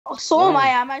Oh, so am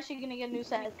I. I'm actually gonna get a new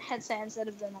headset instead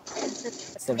of the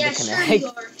headset. Yeah, sure you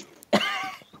are.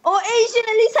 Oh, Asian,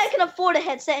 at least I can afford a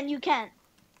headset and you can't.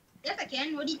 Yes, I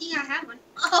can. What do you think I have one?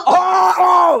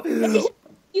 Oh! Asian,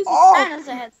 use mine as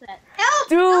a headset. Help!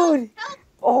 Dude! Help!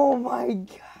 Oh my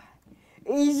god.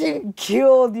 Asian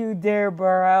killed you there,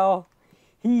 bro.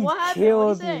 He What happened? killed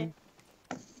What do you say?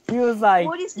 you. He was like,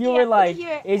 What do you say? you were like,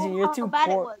 Hear Asian, you're how too bad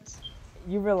poor. it was.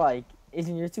 You were like,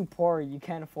 Asian, you're too poor. You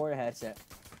can't afford a headset.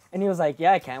 And he was like,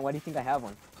 yeah, I can. Why do you think I have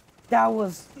one? That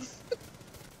was...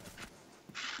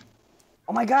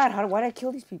 Oh my god, why did I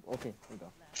kill these people? Okay, here we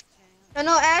go.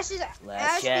 No, Ash, be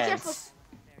Last careful. chance.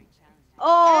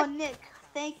 Oh, Nick,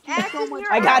 thank you so much.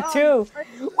 I got two.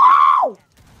 Wow!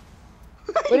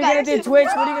 What are you gonna do, Twitch?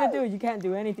 What are you gonna do? You can't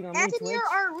do anything on me, Ash, Twitch. near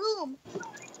our room.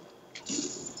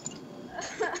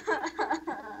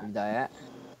 You die at?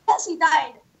 Yes, he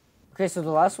died. Okay, so the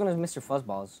last one is Mr.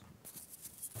 Fuzzballs.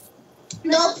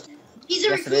 Nope. He's a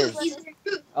Yes, it recruit. is. He's a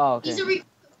recruit. Oh, okay. He's a recruit.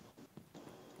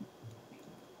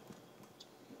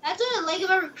 That's what a leg of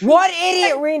a recruit. What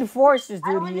idiot reinforces,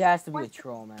 dude? He has to be a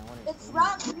troll, man. What It's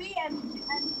round 3 and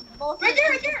both. Right there,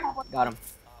 right there. Got him.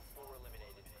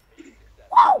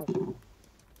 Wow!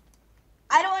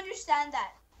 I don't understand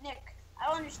that, Nick. I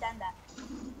don't understand that.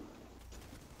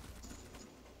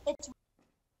 It's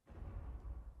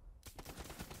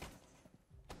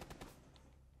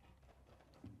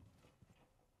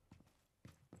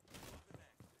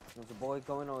There's a boy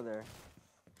going over there.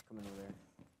 Coming over there.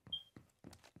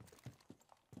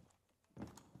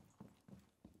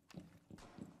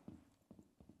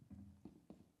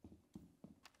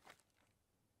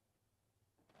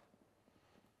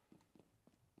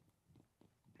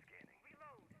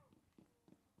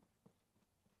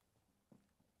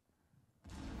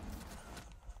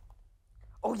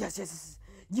 Oh yes, yes, yes,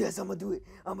 yes! I'm gonna do it.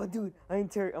 I'm gonna do it. I'm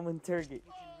gonna interrogate.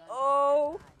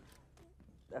 Oh,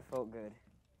 that felt good.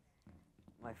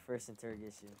 My first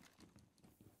interrogation.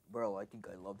 Bro, I think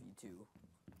I love you too.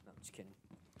 No, I'm just kidding.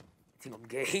 I think I'm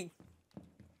gay.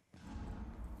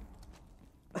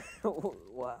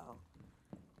 Wow.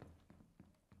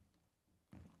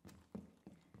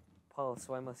 Paul,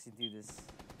 so why must you do this?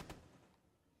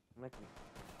 I'm like,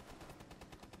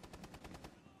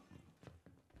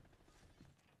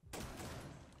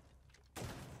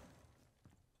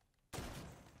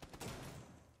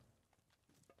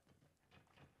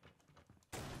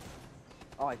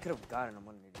 oh, I could have gotten him.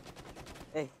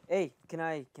 Hey, hey, can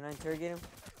I interrogate him?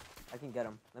 I can get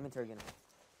him. Let me interrogate him.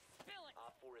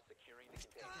 Op 4 is securing the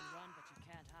container. You can run, but you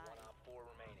can't hide. One Op 4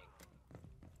 remaining.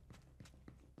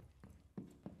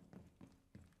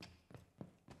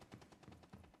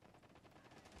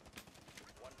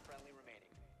 One friendly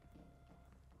remaining.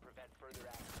 Prevent further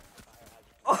action. Biohazard.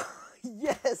 Oh,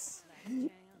 yes!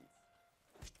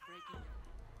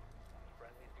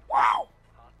 Wow!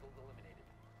 Hostiles eliminated.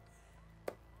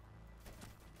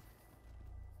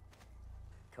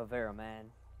 Caveira,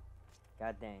 man.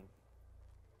 God dang.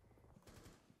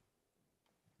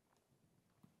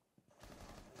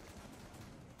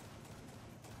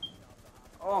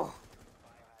 Oh!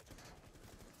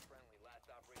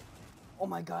 Oh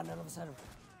my god, none of us had him.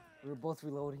 We were both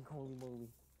reloading, holy moly.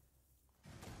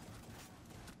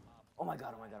 Oh my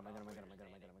god, oh my god, oh my god, oh my god, oh my god,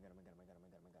 oh my god, oh my god, oh my god, oh my god, oh my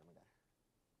god, oh my god, oh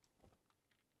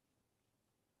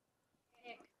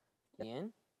my god.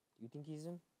 Ian? Do you think he's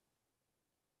in?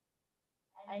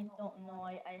 I don't know.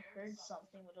 I heard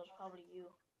something, but it was probably you.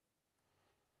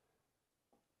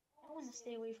 I want to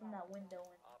stay away from that window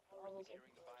and all those open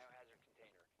doors.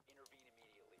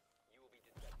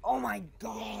 Oh my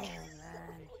god,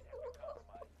 man.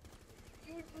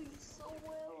 You're doing so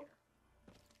well.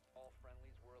 All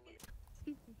friendlies were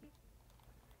Dude,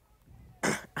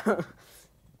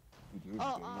 you're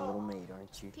getting a little maid,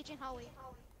 aren't you? Kitchen hallway.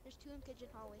 There's 2 in kitchen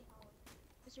hallway.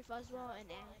 Mr. Fuzzball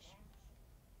and Ash.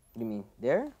 What do you mean?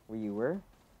 There? Where you were?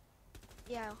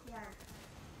 Yeah.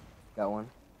 Got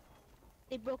one.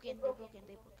 They broke in. They broke in.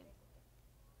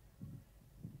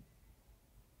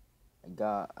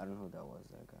 I don't know who that was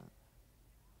that I got.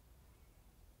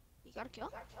 You got a kill?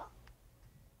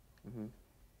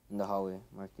 In the hallway,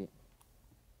 marked it.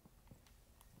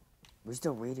 Where's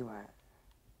the radio at?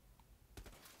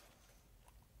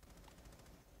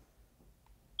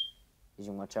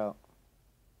 Asian, watch out.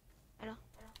 I know.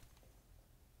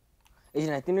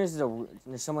 Asian, I think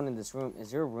there's someone in this room.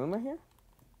 Is there a room right here?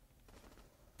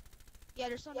 Yeah,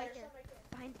 there's someone right there.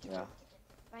 Behind the kitchen.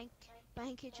 Yeah.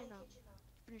 Behind kitchen,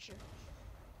 pretty sure.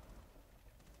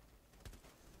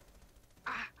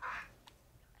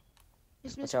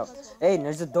 Watch out. Hey,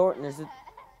 there's a door. There's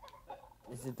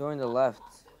a door on the left.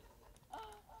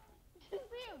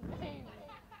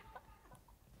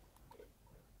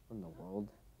 in the world?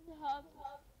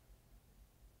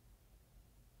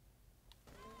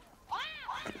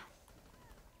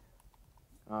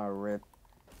 Oh, rip.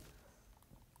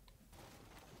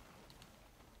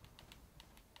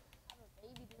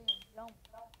 Baby doing a jump.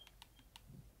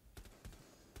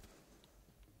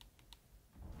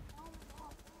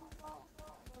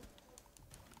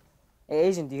 Hey,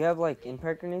 Asian, do you have, like,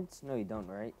 impact grenades? No, you don't,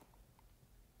 right?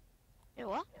 Hey,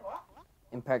 what?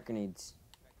 Impact grenades.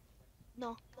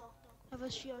 No. I have a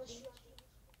shield.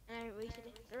 And I wasted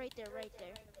it. They're right there, right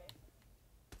there.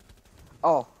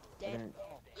 Oh. I Dead. didn't.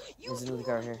 You There's took another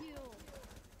car my here. kill.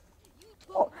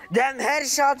 You Oh, took them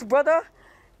headshots, brother!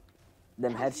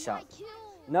 Them my headshots. kill.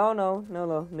 No.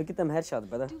 Look at them headshots,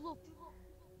 brother. Dude, look.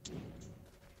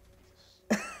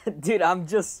 Dude, I'm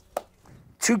just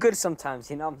too good sometimes,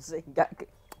 you know what I'm saying?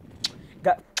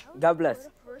 God bless.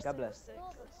 God bless.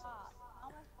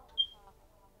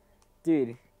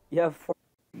 Dude, you have 4.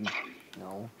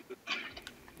 No.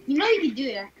 You know you can do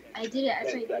it. I did it.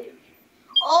 That's what I did.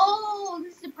 Oh,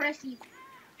 this is depressing.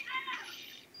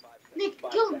 Nick,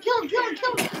 kill him. Good job.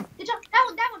 That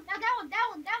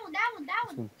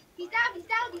one. He's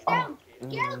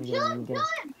down. Kill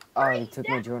him. Oh, he took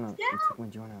my drone out. He's down.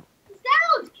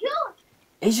 Kill him.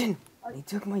 Asian! He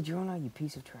took my drone out, you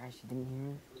piece of trash. You didn't hear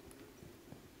me?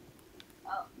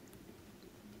 Oh.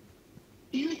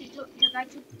 The guy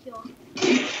took the kill.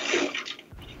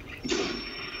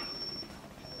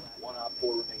 1 op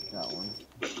 4 remaining. That one.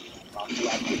 Op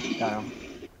Got him.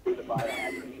 the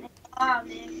biohazard. Oh,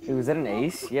 man. Hey, was that an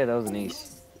ace? Yeah, that was an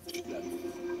ace.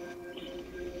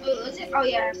 Oh, was it? Oh,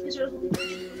 yeah. Dude,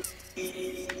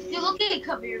 look at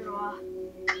Caveira.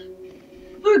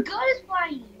 Her gun is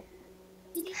flying.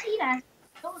 Did you see that?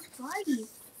 That was flying.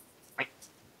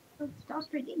 That was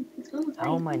pretty good. It's going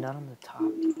How am I not on the top? I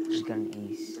just got an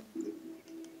ace.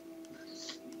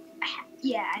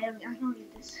 Yeah, I don't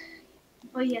get this.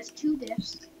 But he has 2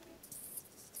 diffs.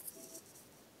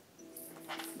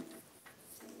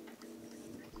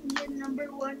 Yeah, number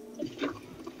 1.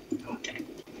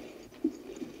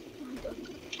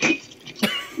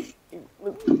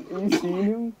 You seen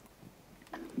him?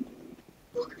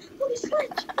 Look at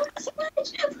Sledge!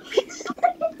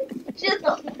 Shut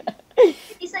up.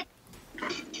 He's like,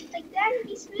 Daddy,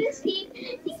 he's missing.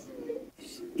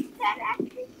 He's that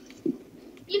actor.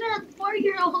 Even a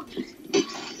 4-year-old. Look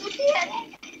at it.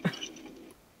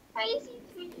 Why is he?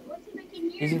 What's he making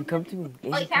here? Asian, come to me.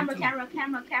 Asian, Oh, come to me. camera.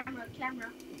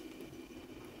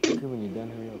 Okay, when you're done,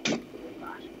 hurry up.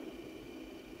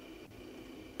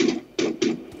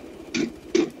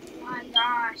 Oh my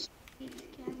gosh.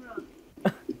 Camera.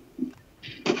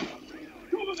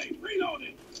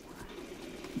 Reloading.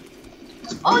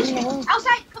 Oh, shit.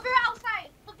 Outside. Caveira outside.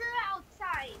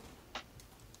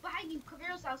 Behind you.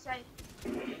 Caveira's outside.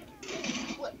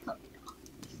 What?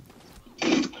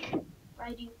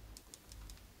 Behind you.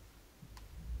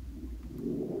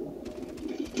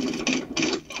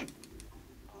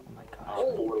 Oh my gosh.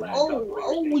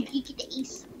 Oh, we can get the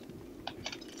ace.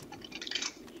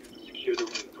 Secure the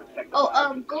room. Protect the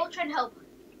Oh, go try and help.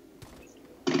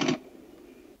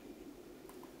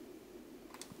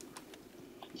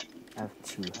 I have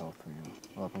 2 health right now.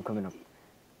 Hold up, I'm coming up.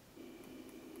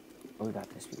 Oh, we got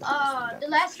this. We got The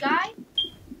last guy,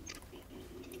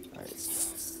 Alright.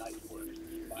 nice work.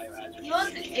 Biohazard. he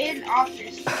was in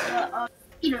office.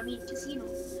 Casino.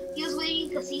 He was waiting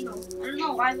in casino. I don't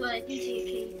know why, but I think he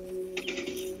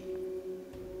came.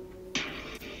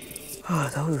 Oh,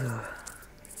 that was a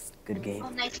good game. Oh,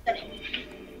 nice cutting.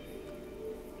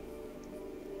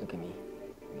 Look at me.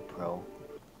 I'm a pro.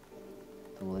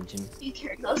 The legend. You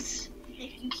carried us.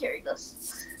 You carried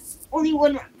us. Only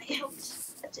one round I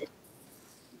helped. That's it.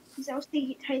 Because I was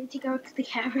trying to take out the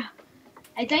camera.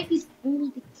 I died because only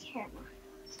the camera.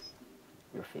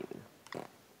 Your favorite.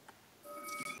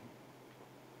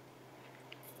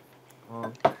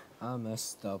 Oh, I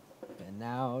messed up, and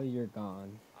now you're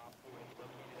gone.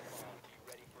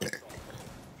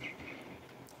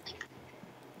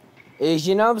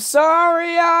 Asian, I'm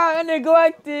sorry I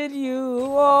neglected you.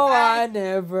 Oh, I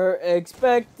never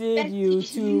expected you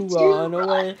to run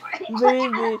away.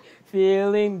 Leave me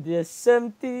feeling this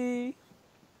empty.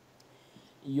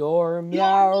 Your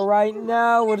meow right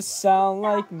now would sound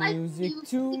like music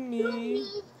to me.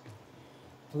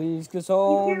 Please go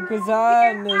home, 'cause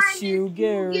I miss you,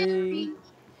 Gary.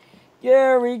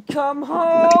 Gary, come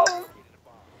home.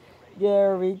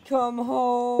 Gary, come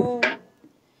home.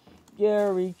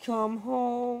 Gary, come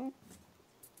home.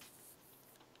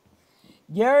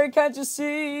 Gary, can't you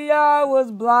see I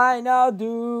was blind? I'll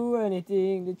do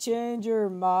anything to change your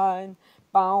mind.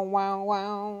 Bow wow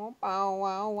wow, bow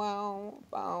wow wow,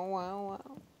 bow wow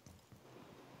wow.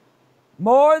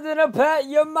 More than a pet,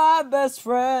 you're my best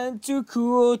friend. Too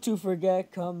cool to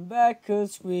forget, come back,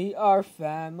 'cause we are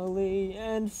family.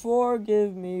 And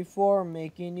forgive me for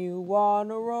making you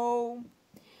wanna roam.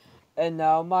 And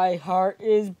now my heart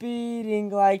is beating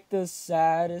like the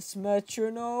saddest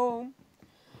metronome.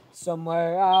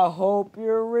 Somewhere I hope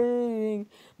you're reading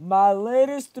my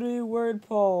latest 3-word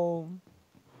poem.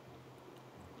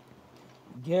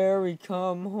 Gary,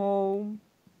 come home.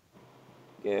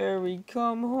 Gary,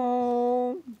 come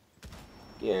home.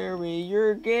 Gary,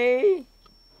 you're gay.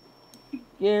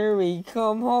 Gary,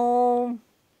 come home.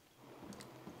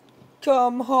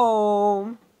 Come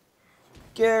home.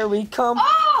 Gary, come.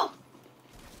 Oh!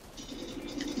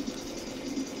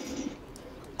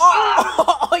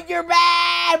 Oh, you're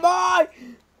bad, boy.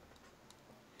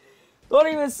 Don't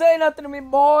even say nothing to me,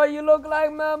 boy. You look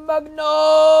like my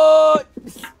magnet.